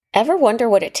Ever wonder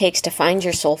what it takes to find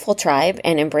your soulful tribe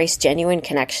and embrace genuine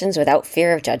connections without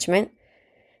fear of judgment?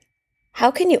 How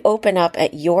can you open up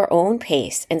at your own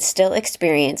pace and still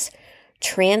experience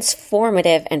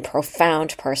transformative and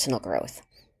profound personal growth?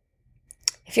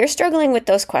 If you're struggling with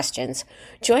those questions,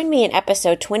 join me in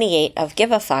episode 28 of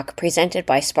Give a Fuck presented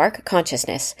by Spark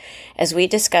Consciousness as we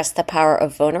discuss the power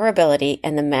of vulnerability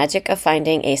and the magic of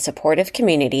finding a supportive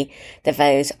community that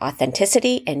values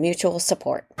authenticity and mutual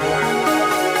support.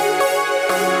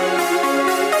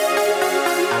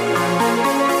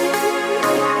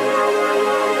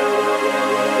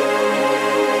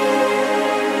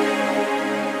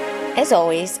 As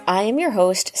always, I am your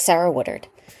host, Sarah Woodard.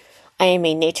 I am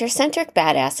a nature-centric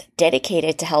badass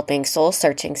dedicated to helping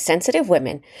soul-searching, sensitive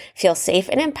women feel safe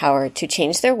and empowered to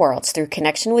change their worlds through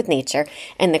connection with nature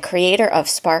and the creator of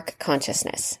Spark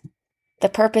Consciousness. The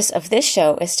purpose of this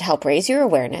show is to help raise your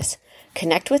awareness,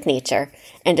 connect with nature,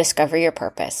 and discover your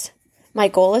purpose. My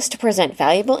goal is to present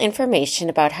valuable information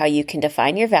about how you can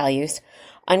define your values,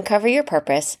 uncover your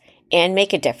purpose, and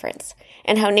make a difference,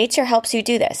 and how nature helps you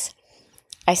do this.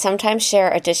 I sometimes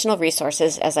share additional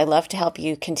resources as I love to help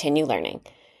you continue learning.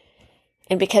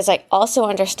 And because I also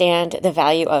understand the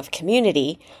value of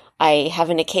community, I have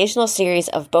an occasional series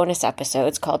of bonus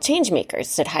episodes called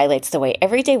Changemakers that highlights the way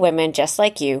everyday women just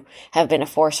like you have been a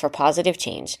force for positive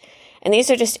change. And these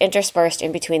are just interspersed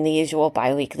in between the usual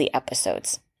bi-weekly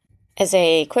episodes. As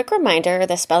a quick reminder,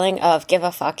 the spelling of give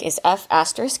a fuck is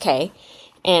F*K.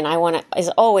 And I want to, as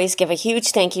always, give a huge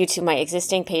thank you to my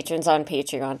existing patrons on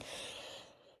Patreon.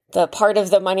 The part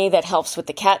of the money that helps with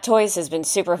the cat toys has been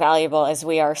super valuable as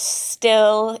we are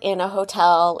still in a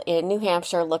hotel in New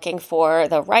Hampshire looking for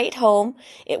the right home.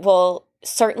 It will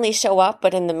certainly show up,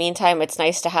 but in the meantime, it's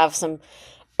nice to have some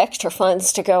extra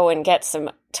funds to go and get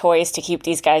some toys to keep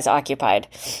these guys occupied.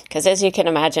 Because as you can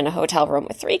imagine, a hotel room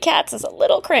with 3 cats is a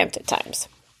little cramped at times.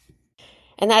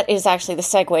 And that is actually the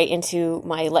segue into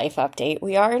my life update.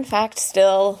 We are, in fact,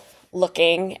 still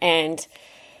looking and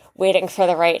waiting for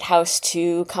the right house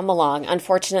to come along.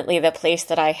 Unfortunately, the place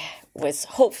that I was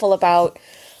hopeful about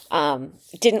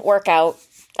didn't work out.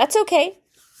 That's okay.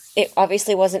 It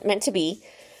obviously wasn't meant to be.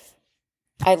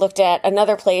 I looked at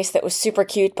another place that was super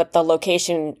cute, but the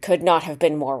location could not have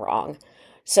been more wrong.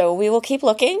 So we will keep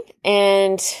looking.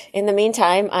 And in the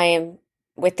meantime, I am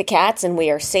with the cats and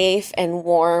we are safe and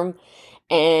warm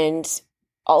and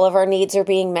all of our needs are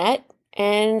being met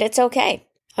and it's okay.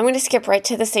 I'm going to skip right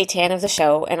to the satan of the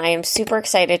show, and I am super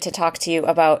excited to talk to you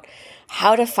about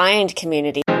how to find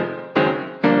community.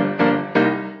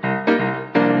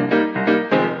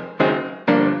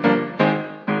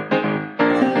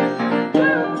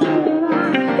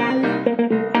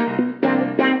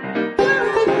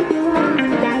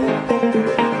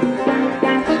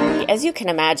 As you can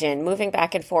imagine, moving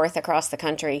back and forth across the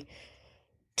country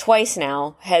twice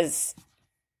now has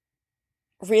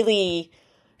really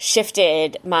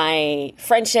shifted my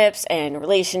friendships and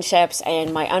relationships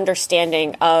and my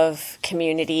understanding of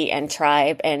community and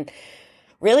tribe and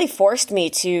really forced me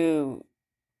to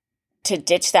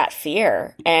ditch that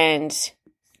fear and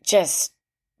just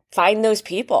find those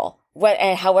people,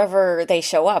 however they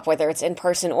show up, whether it's in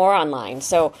person or online.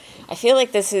 So I feel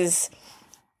like this is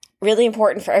really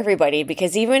important for everybody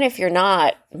because even if you're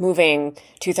not moving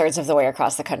 2/3 of the way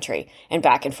across the country and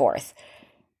back and forth,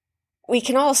 we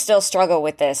can all still struggle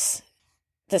with this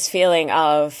feeling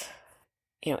of,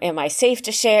 am I safe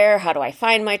to share? How do I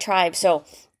find my tribe? So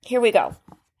here we go.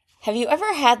 Have you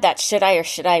ever had that should I or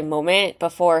should I moment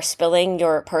before spilling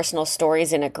your personal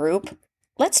stories in a group?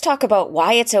 Let's talk about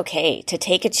why it's okay to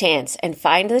take a chance and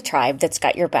find the tribe that's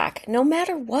got your back, no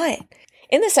matter what.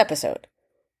 In this episode,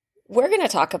 we're going to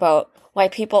talk about why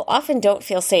people often don't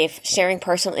feel safe sharing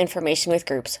personal information with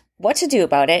groups, what to do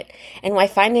about it, and why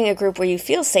finding a group where you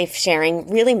feel safe sharing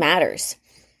really matters.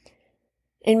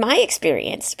 In my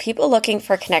experience, people looking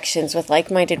for connections with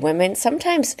like-minded women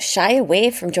sometimes shy away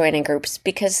from joining groups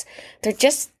because they're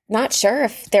just not sure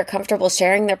if they're comfortable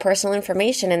sharing their personal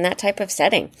information in that type of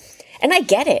setting. And I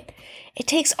get it. It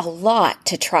takes a lot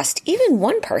to trust even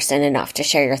one person enough to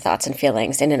share your thoughts and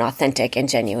feelings in an authentic and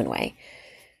genuine way.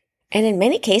 And in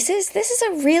many cases, this is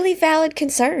a really valid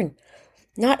concern.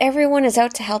 Not everyone is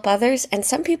out to help others, and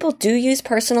some people do use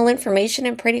personal information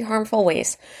in pretty harmful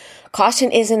ways.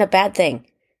 Caution isn't a bad thing.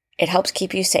 It helps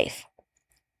keep you safe.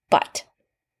 But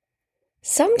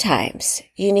sometimes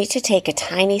you need to take a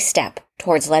tiny step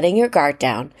towards letting your guard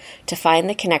down to find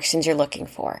the connections you're looking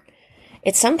for.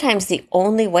 It's sometimes the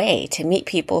only way to meet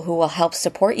people who will help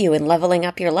support you in leveling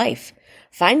up your life,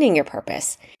 finding your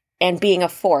purpose, and being a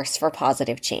force for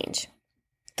positive change.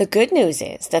 The good news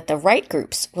is that the right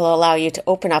groups will allow you to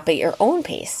open up at your own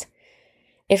pace.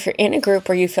 If you're in a group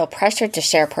where you feel pressured to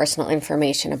share personal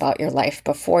information about your life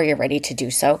before you're ready to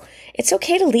do so, it's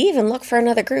okay to leave and look for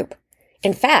another group.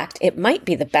 In fact, it might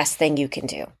be the best thing you can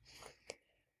do.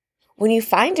 When you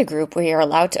find a group where you're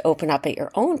allowed to open up at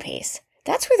your own pace,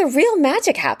 that's where the real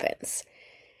magic happens.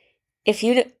 If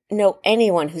you know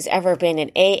anyone who's ever been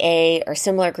in AA or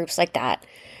similar groups like that,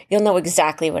 you'll know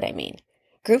exactly what I mean.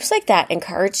 Groups like that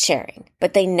encourage sharing,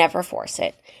 but they never force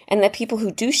it, and the people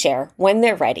who do share, when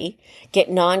they're ready,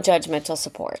 get non-judgmental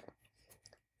support.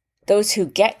 Those who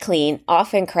get clean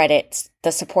often credit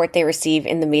the support they receive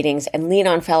in the meetings and lean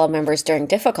on fellow members during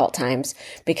difficult times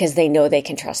because they know they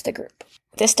can trust the group.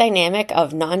 This dynamic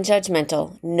of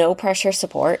non-judgmental, no-pressure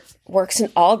support works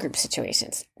in all group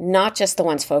situations, not just the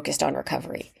ones focused on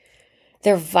recovery.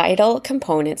 They're vital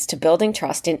components to building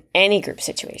trust in any group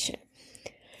situation.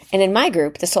 And in my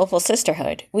group, the Soulful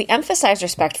Sisterhood, we emphasize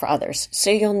respect for others, so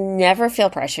you'll never feel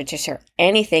pressured to share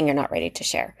anything you're not ready to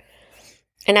share.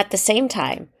 And at the same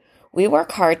time, we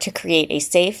work hard to create a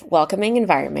safe, welcoming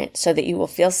environment so that you will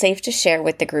feel safe to share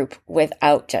with the group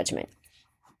without judgment.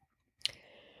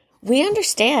 We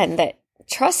understand that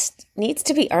trust needs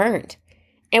to be earned,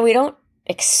 and we don't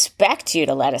expect you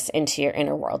to let us into your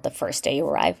inner world the first day you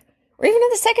arrive, or even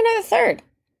on the second or the third.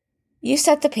 You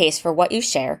set the pace for what you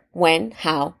share, when,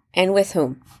 how, and with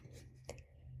whom.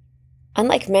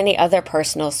 Unlike many other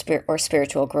personal or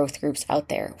spiritual growth groups out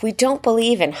there, we don't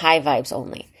believe in high vibes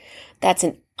only. That's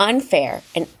an unfair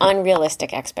and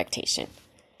unrealistic expectation.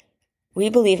 We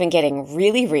believe in getting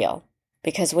really real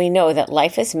because we know that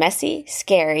life is messy,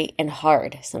 scary, and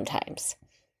hard sometimes.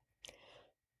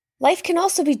 Life can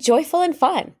also be joyful and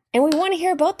fun, and we want to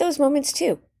hear about those moments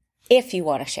too, if you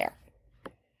want to share.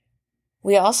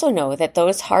 We also know that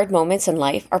those hard moments in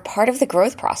life are part of the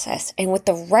growth process, and with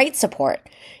the right support,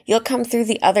 you'll come through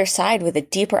the other side with a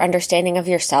deeper understanding of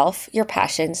yourself, your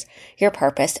passions, your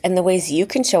purpose, and the ways you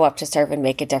can show up to serve and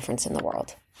make a difference in the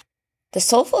world. The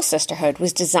Soulful Sisterhood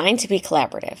was designed to be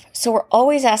collaborative, so we're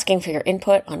always asking for your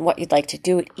input on what you'd like to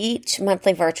do at each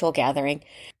monthly virtual gathering,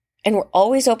 and we're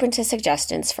always open to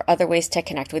suggestions for other ways to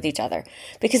connect with each other,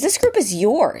 because this group is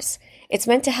yours. It's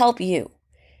meant to help you.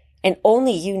 And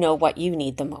only you know what you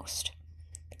need the most.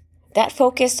 That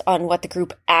focus on what the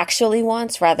group actually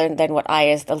wants rather than what I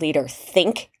as the leader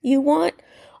think you want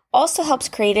also helps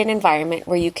create an environment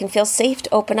where you can feel safe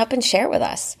to open up and share with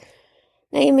us.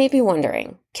 Now you may be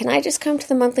wondering, can I just come to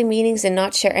the monthly meetings and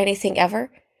not share anything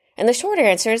ever? And the short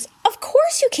answer is, of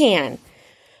course you can.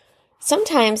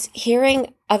 Sometimes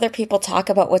hearing other people talk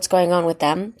about what's going on with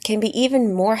them can be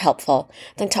even more helpful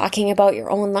than talking about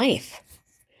your own life.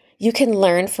 You can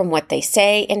learn from what they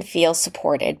say and feel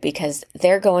supported because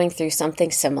they're going through something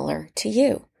similar to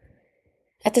you.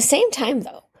 At the same time,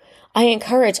 though, I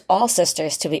encourage all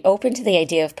sisters to be open to the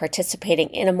idea of participating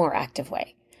in a more active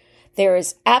way. There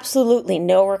is absolutely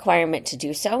no requirement to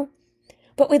do so,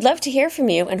 but we'd love to hear from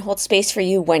you and hold space for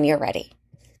you when you're ready.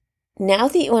 Now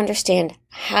that you understand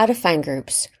how to find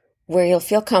groups where you'll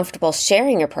feel comfortable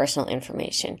sharing your personal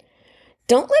information,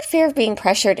 don't let fear of being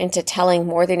pressured into telling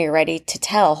more than you're ready to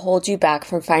tell hold you back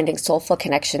from finding soulful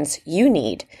connections you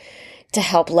need to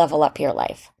help level up your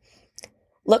life.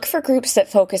 Look for groups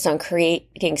that focus on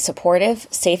creating supportive,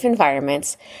 safe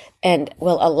environments and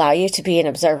will allow you to be an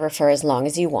observer for as long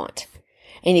as you want.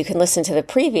 And you can listen to the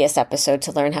previous episode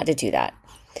to learn how to do that.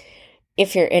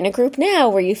 If you're in a group now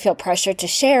where you feel pressured to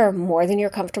share more than you're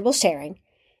comfortable sharing,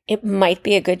 it might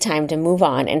be a good time to move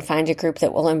on and find a group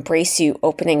that will embrace you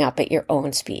opening up at your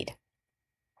own speed.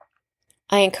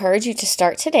 I encourage you to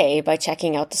start today by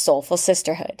checking out the Soulful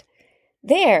Sisterhood.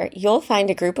 There, you'll find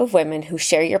a group of women who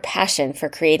share your passion for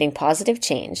creating positive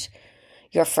change,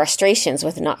 your frustrations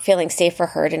with not feeling safe or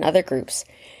heard in other groups,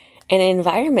 and an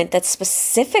environment that's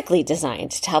specifically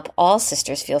designed to help all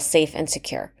sisters feel safe and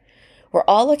secure. We're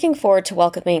all looking forward to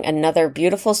welcoming another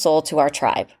beautiful soul to our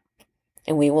tribe,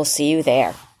 and we will see you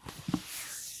there.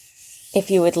 If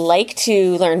you would like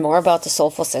to learn more about the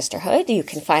Soulful Sisterhood, you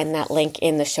can find that link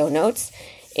in the show notes.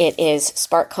 It is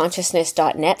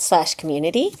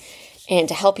sparkconsciousness.net/community. And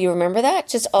to help you remember that,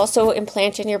 just also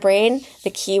implant in your brain the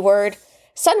keyword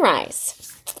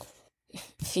sunrise.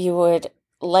 If you would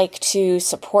like to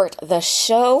support the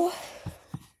show,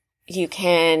 you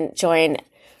can join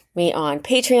me on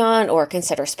Patreon or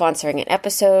consider sponsoring an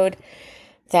episode.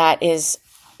 That is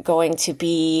going to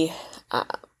be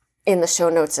in the show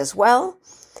notes as well.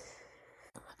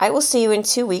 I will see you in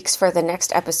 2 weeks for the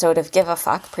next episode of Give a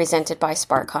Fuck presented by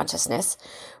Spark Consciousness,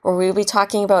 where we'll be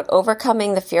talking about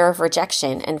overcoming the fear of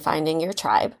rejection and finding your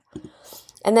tribe.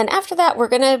 And then after that, we're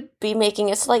going to be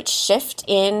making a slight shift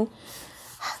in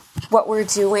what we're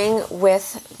doing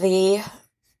with the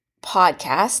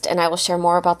podcast, and I will share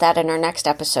more about that in our next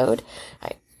episode.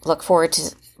 I look forward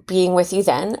to being with you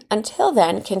then. Until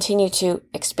then, continue to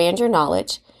expand your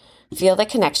knowledge, feel the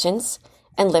connections,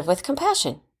 and live with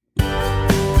compassion.